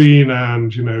smaller screen,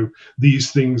 and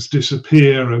these things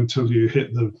disappear until you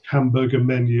hit the hamburger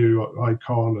menu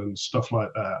icon and stuff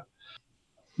like that.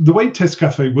 The way Test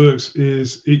Cafe works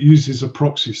is it uses a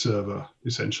proxy server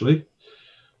essentially,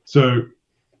 so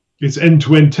it's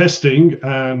end-to-end testing,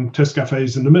 and Test Cafe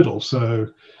is in the middle. So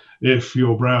if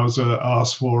your browser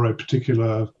asks for a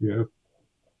particular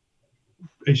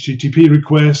HTTP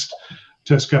request,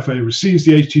 Test Cafe receives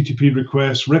the HTTP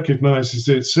request, recognizes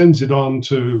it, sends it on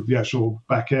to the actual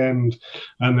backend,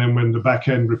 and then when the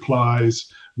backend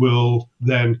replies, we'll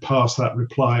then pass that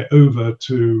reply over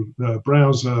to the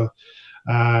browser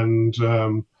and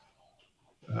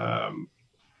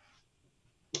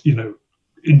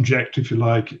inject, if you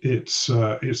like, its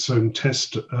own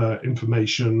test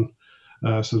information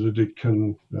so that it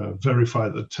can verify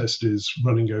that the test is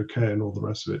running okay and all the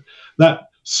rest of it. That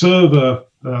server,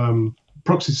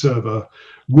 proxy server,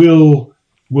 will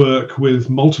work with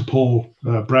multiple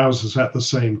browsers at the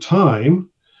same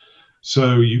time.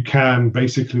 So you can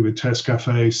basically with Test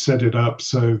Cafe set it up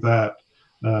so that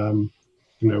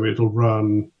it'll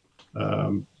run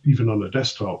even on a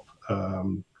desktop.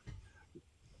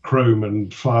 Chrome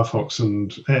and Firefox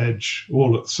and Edge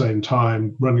all at the same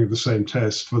time, running the same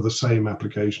test for the same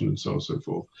application and so on and so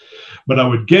forth. But I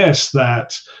would guess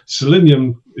that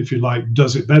Selenium, if you like,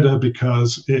 does it better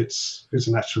because it's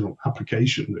an actual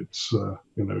application. It's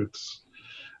it's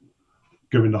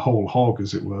going the whole hog,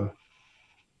 as it were.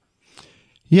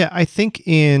 Yeah, I think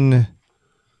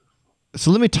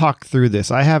so let me talk through this.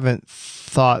 I haven't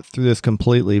thought through this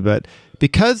completely, but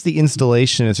because the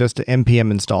installation is just an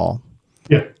npm install,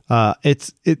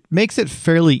 it makes it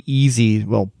fairly easy.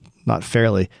 Well, not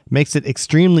fairly. Makes it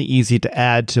extremely easy to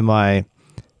add to my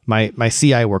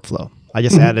CI workflow. I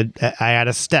just add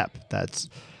a step that's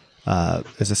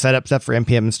there's a setup step for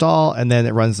npm install, and then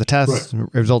it runs the test. Right.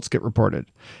 Results get reported,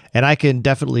 and I can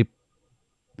definitely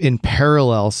in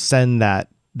parallel send that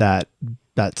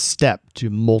step to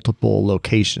multiple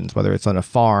locations, whether it's on a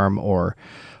farm or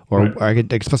or Right. I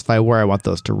could specify where I want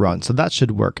those to run. So that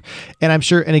should work. And I'm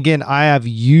sure, and again, I have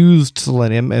used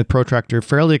Selenium and Protractor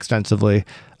fairly extensively,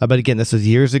 but again, this is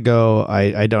years ago.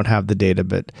 I don't have the data,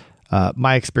 but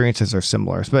my experiences are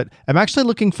similar. But I'm actually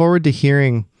looking forward to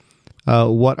hearing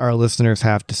what our listeners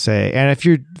have to say. And if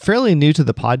you're fairly new to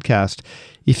the podcast,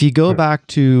 if you go back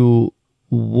to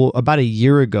about a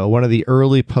year ago, one of the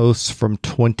early posts from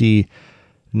 2019,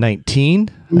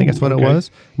 I think that's what it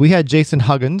was, we had Jason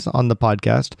Huggins on the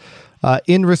podcast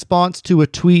in response to a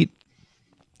tweet.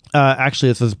 Actually,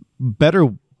 this was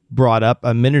better brought up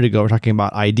a minute ago. We're talking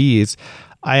about IDs.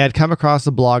 I had come across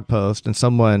a blog post and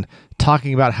someone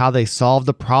talking about how they solved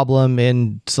the problem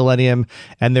in Selenium,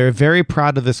 and they're very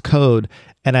proud of this code.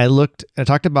 And I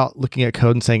talked about looking at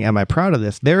code and saying, am I proud of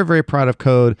this? They were very proud of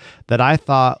code that I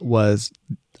thought was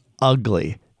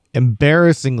ugly,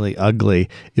 embarrassingly ugly.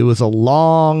 It was a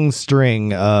long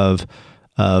string of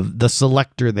the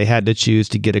selector they had to choose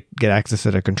to get access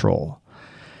to the control.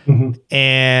 Mm-hmm.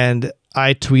 And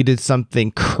I tweeted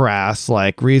something crass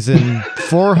like reason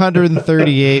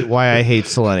 438 why I hate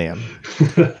Selenium.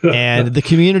 And the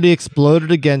community exploded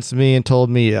against me and told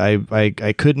me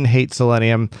I couldn't hate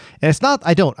Selenium. And it's not,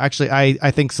 I don't actually,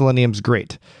 I think Selenium's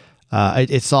great.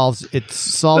 It solves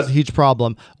a huge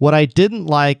problem. What I didn't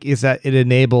like is that it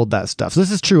enabled that stuff. So this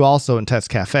is true also in Test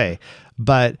Cafe,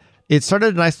 but it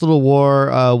started a nice little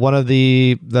war. One of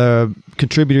the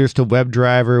contributors to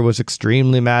WebDriver was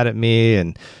extremely mad at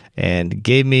me and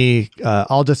gave me,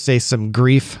 I'll just say, some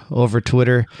grief over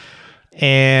Twitter.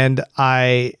 And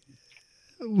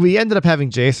we ended up having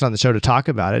Jason on the show to talk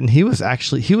about it. And he was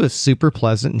super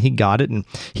pleasant and he got it. And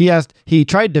he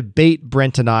tried to bait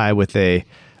Brent and I with a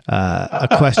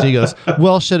question. He goes,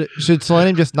 well, should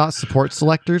Selenium just not support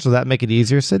selectors? Will that make it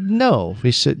easier? I said, no,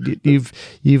 we should.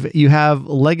 You have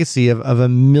a legacy of a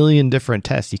million different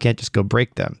tests. You can't just go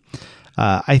break them.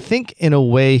 I think in a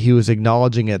way he was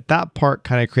acknowledging it. That part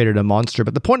kind of created a monster.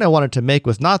 But the point I wanted to make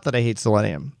was not that I hate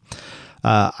Selenium.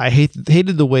 I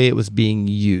hated the way it was being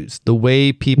used, the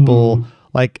way people,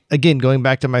 like, again, going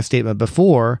back to my statement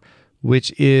before,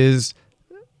 which is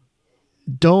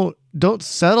don't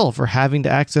settle for having to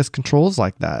access controls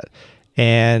like that.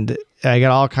 And I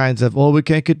got all kinds of, well, we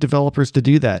can't get developers to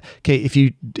do that. Okay,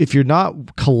 if you're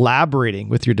not collaborating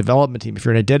with your development team, if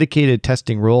you're in a dedicated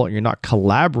testing role and you're not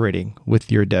collaborating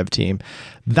with your dev team,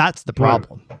 that's the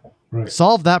problem. Right.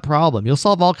 Solve that problem. You'll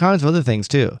solve all kinds of other things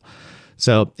too.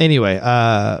 So anyway,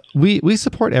 we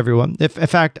support everyone. In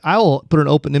fact, I will put an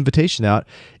open invitation out.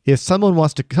 If someone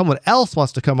else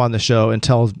wants to come on the show and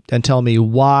tell me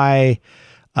why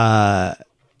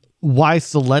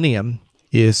Selenium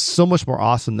is so much more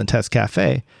awesome than Test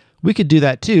Cafe, we could do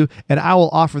that too. And I will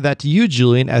offer that to you,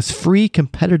 Julian, as free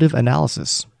competitive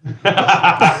analysis.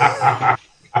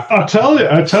 I tell you,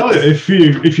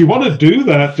 if you want to do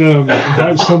that,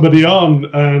 invite somebody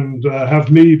on and have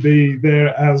me be there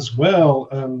as well,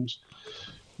 and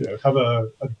have a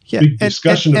big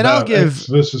discussion about X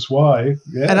versus Y.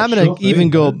 Yeah, and I'm going to even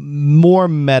go more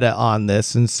meta on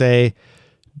this and say,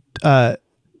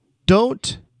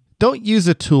 don't use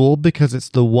a tool because it's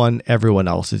the one everyone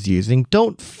else is using.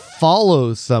 Don't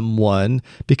follow someone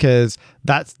because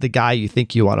that's the guy you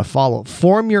think you want to follow.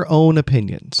 Form your own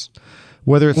opinions.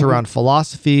 Whether it's around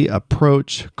philosophy,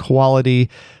 approach, quality,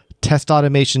 test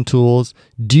automation tools,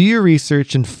 do your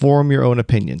research and form your own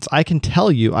opinions. I can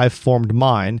tell you I've formed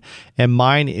mine, and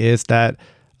mine is that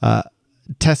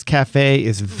Test Cafe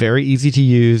is very easy to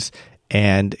use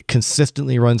and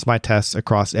consistently runs my tests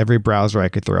across every browser I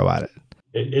could throw at it.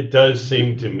 It does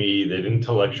seem to me that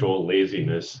intellectual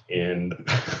laziness in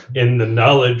the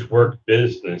knowledge work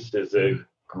business is a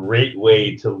great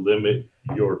way to limit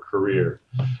your career.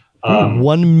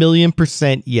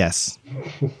 1,000,000% yes.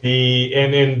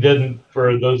 And then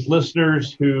for those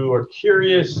listeners who are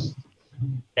curious,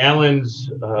 Alan's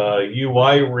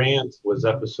UI rant was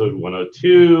episode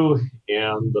 102,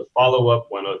 and the follow-up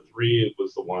 103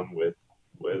 was the one with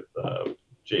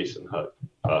Jason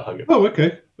Huggins. Oh,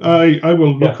 okay. I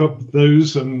will look up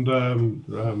those and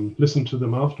listen to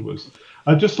them afterwards.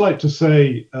 I'd just like to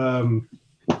say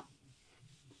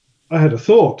I had a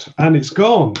thought, and it's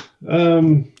gone.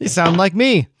 You sound like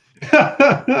me.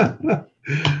 No,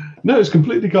 it's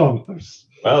completely gone.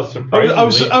 Well,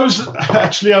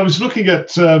 surprisingly. I was looking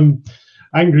at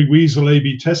Angry Weasel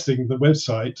A/B Testing, the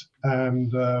website,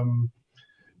 and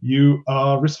you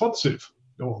are responsive,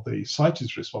 or the site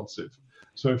is responsive.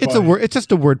 So It's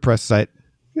just a WordPress site.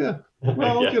 Yeah.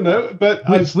 Well, Yeah.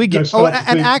 but We get. Oh,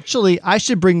 and actually, I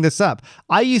should bring this up.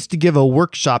 I used to give a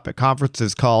workshop at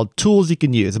conferences called "Tools You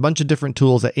Can Use," a bunch of different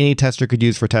tools that any tester could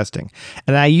use for testing,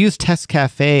 and I used Test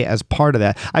Cafe as part of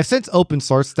that. I've since open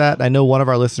sourced that. I know one of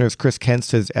our listeners, Chris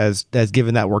Kentz, has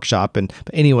given that workshop, and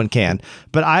anyone can.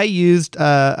 But I used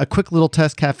a quick little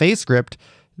Test Cafe script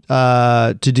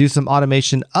to do some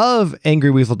automation of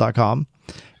AngryWeasel.com,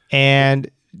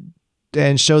 and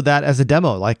show that as a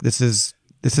demo. Like this is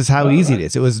how easy it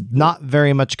is. It was not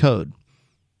very much code.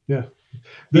 Yeah.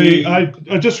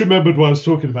 I just remembered what I was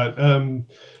talking about.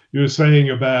 You were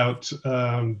saying about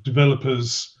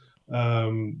developers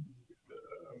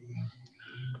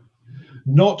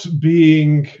not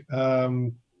being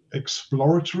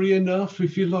exploratory enough,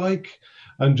 if you like,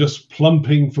 and just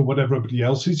plumping for what everybody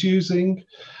else is using.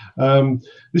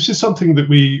 This is something that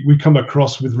we come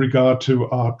across with regard to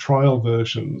our trial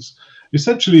versions.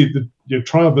 Essentially, your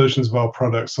trial versions of our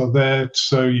products are there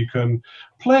so you can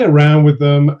play around with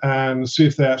them and see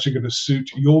if they're actually going to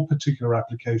suit your particular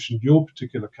application, your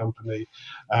particular company,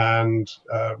 and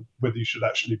whether you should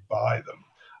actually buy them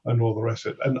and all the rest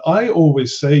of it. And I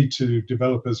always say to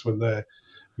developers when they're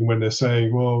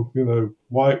saying, well,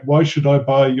 why should I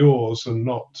buy yours and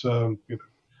not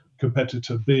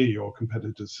competitor B or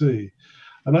competitor C?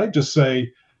 And I just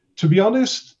say, to be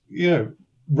honest,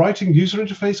 writing user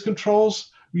interface controls,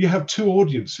 you have two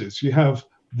audiences. You have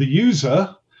the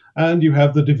user and you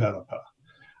have the developer.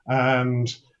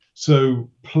 And so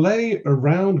play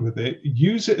around with it,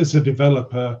 use it as a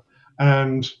developer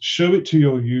and show it to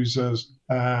your users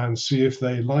and see if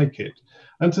they like it.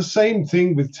 And the same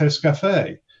thing with Test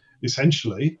Cafe.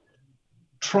 Essentially,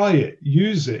 try it,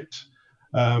 use it.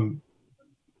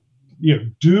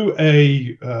 Do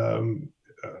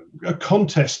a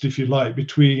contest, if you like,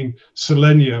 between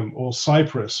Selenium or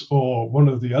Cypress or one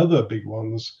of the other big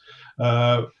ones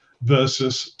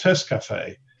versus Test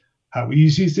Cafe. How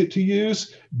easy is it to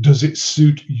use? Does it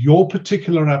suit your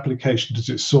particular application? Does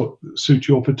it suit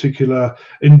your particular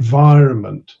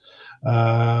environment?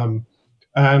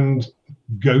 And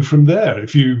go from there.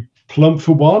 If you plump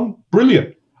for one,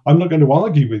 brilliant. I'm not going to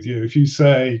argue with you. If you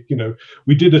say,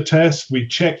 we did a test, we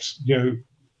checked,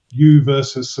 you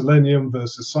versus Selenium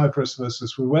versus Cypress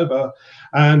versus whoever,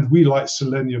 and we like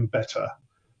Selenium better.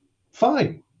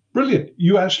 Fine, brilliant.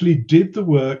 You actually did the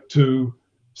work to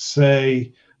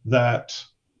say that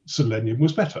Selenium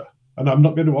was better. And I'm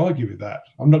not going to argue with that.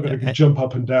 I'm not going to jump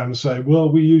up and down and say, well,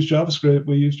 we use JavaScript.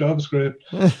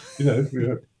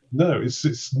 No,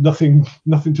 it's nothing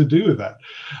to do with that.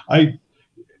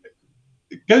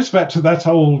 It goes back to that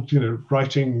old,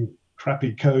 writing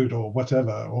crappy code or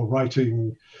whatever, or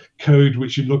writing code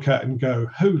which you look at and go,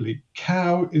 holy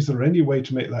cow, is there any way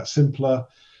to make that simpler?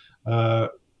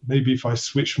 Maybe if I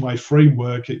switch my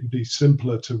framework, it'd be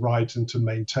simpler to write and to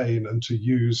maintain and to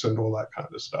use and all that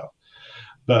kind of stuff.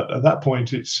 But at that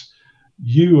point, it's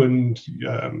you and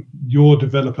your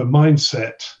developer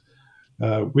mindset.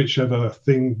 Whichever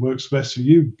thing works best for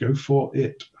you, go for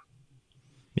it.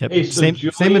 Yep. Hey, so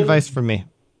same advice from me.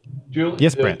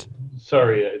 Yes, Brent.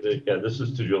 Sorry, this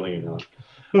is to Julian.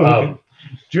 Okay.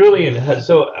 Julian,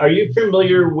 so are you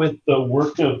familiar with the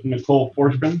work of Nicole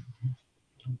Forsgren?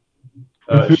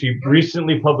 She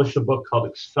recently published a book called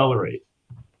Accelerate.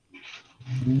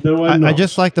 No, I'm not. I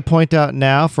just like to point out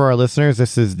now for our listeners,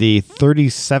 this is the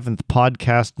 37th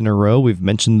podcast in a row we've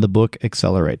mentioned the book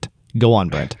Accelerate. Go on,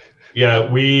 Brent. Yeah,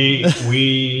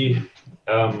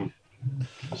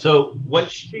 so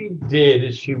what she did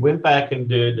is she went back and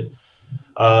did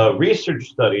a research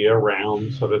study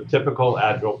around sort of typical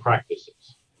Agile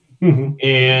practices. Mm-hmm.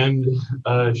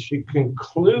 And she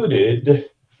concluded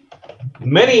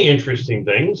many interesting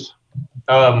things.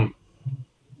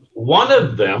 One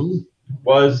of them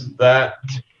was that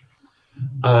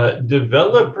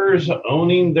developers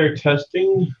owning the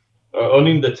testing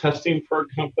for a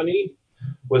company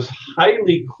was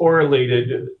highly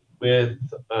correlated with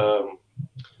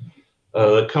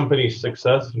the company's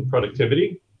success and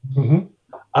productivity. Mm-hmm.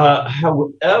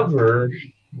 However,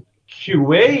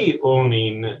 QA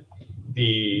owning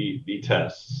the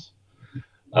tests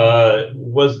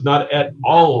was not at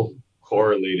all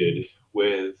correlated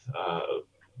with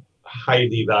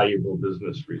highly valuable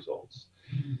business results.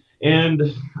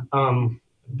 And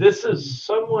this is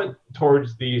somewhat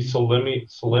towards the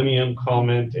Selenium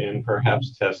comment and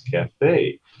perhaps Test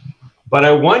Cafe. But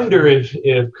I wonder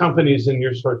if companies in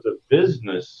your sorts of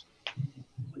business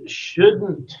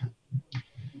shouldn't,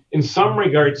 in some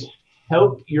regards,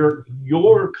 help your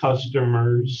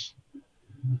customers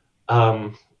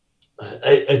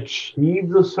achieve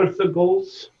those sorts of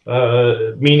goals.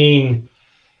 Meaning,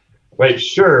 Right,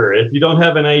 sure. If you don't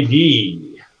have an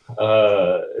ID,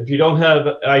 if you don't have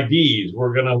IDs,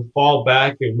 we're going to fall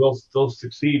back and we'll still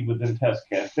succeed within Test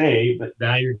Cafe, but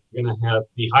now you're going to have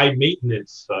the high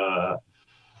maintenance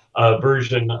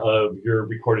version of your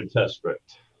recorded test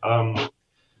script. I'm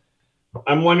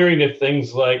wondering if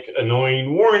things like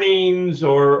annoying warnings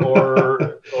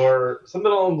or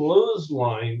something along those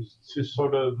lines to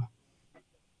sort of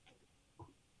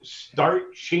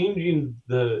start changing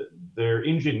their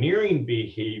engineering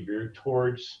behavior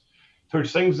towards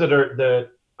things that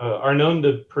are known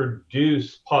to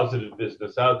produce positive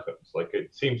business outcomes. Like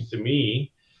it seems to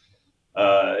me,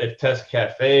 if Test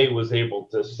Cafe was able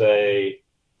to say,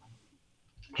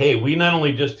 hey, we not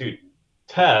only just do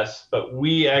tests, but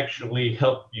we actually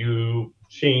help you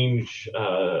change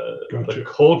the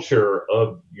culture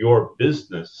of your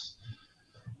business,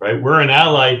 right? We're an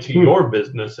ally to your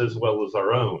business as well as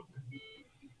our own.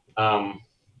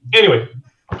 Anyway.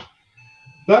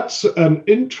 That's an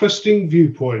interesting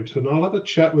viewpoint, and I'll have a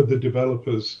chat with the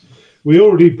developers. We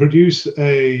already produce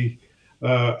a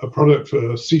product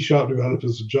for C#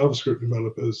 developers and JavaScript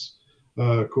developers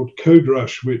called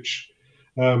CodeRush, which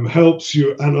helps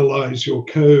you analyze your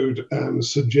code and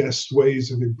suggest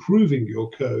ways of improving your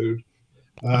code.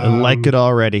 I like it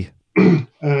already.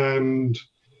 And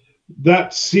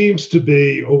that seems to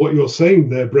be, or what you're saying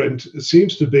there, Brent,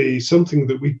 seems to be something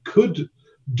that we could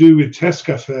do with Test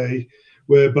Cafe,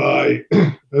 whereby,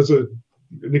 as an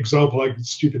example, like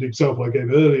stupid example I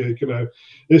gave earlier,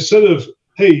 instead of,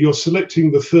 hey, you're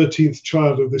selecting the 13th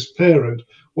child of this parent,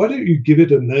 why don't you give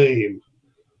it a name?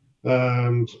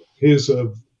 And here's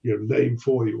a name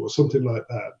for you, or something like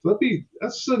that.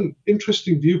 That's an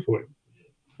interesting viewpoint.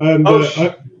 And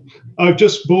I've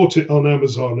just bought it on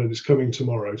Amazon, and it's coming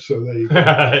tomorrow. So there you go.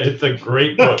 It's a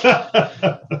great book.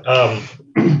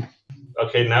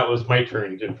 Okay, now it was my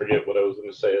turn. Didn't forget what I was going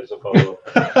to say as a follow-up.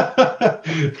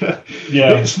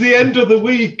 Yeah, it's the end of the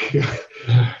week.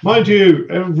 Mind you,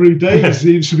 every day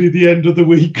seems to be the end of the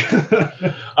week.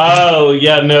 Oh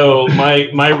yeah, no.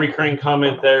 My recurring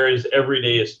comment there is every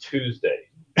day is Tuesday.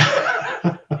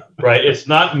 Right? It's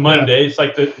not Monday. Yeah. It's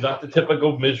like not the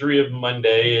typical misery of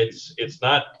Monday. It's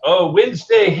not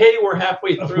Wednesday. Hey, we're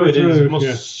halfway through it. It's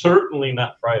most certainly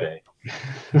not Friday.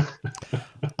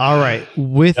 All right.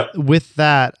 With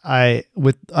that,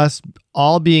 with us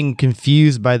all being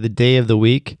confused by the day of the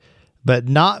week, but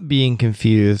not being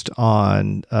confused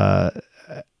on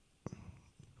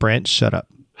Brent, shut up.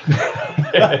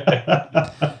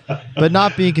 But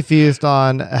not being confused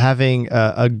on having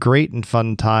a great and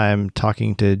fun time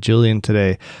talking to Julian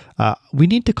today, we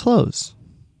need to close.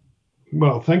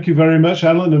 Well, thank you very much,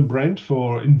 Alan and Brent,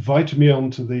 for inviting me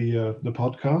onto the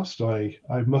podcast.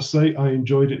 I must say I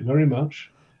enjoyed it very much.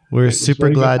 We're super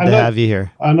glad to have you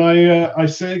here. And I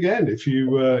say again, if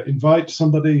you invite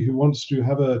somebody who wants to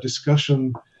have a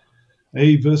discussion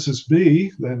A versus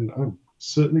B, then I'll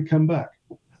certainly come back.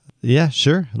 Yeah,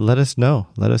 sure. Let us know.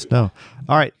 All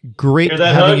right. Great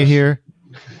having you here.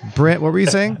 Brent, what were you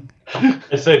saying?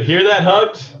 I said, hear that,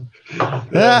 Hugs?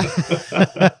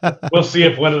 We'll see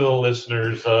if one of the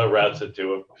listeners routes it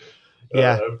to him.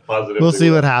 Yeah, we'll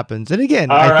see what happens. And again,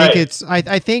 I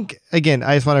think I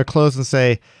just want to close and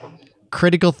say,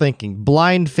 critical thinking,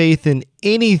 blind faith in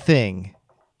anything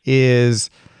is,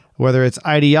 whether it's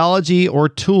ideology or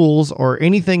tools or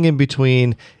anything in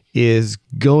between, is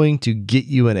going to get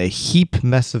you in a heap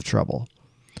mess of trouble.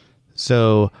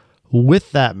 So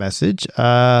with that message,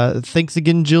 thanks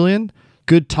again, Julian.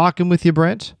 Good talking with you,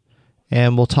 Brent.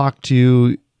 And we'll talk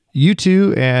to you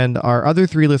two and our other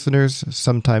 3 listeners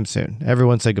sometime soon.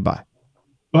 Everyone say goodbye.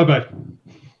 Bye-bye.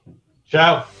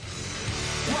 Ciao.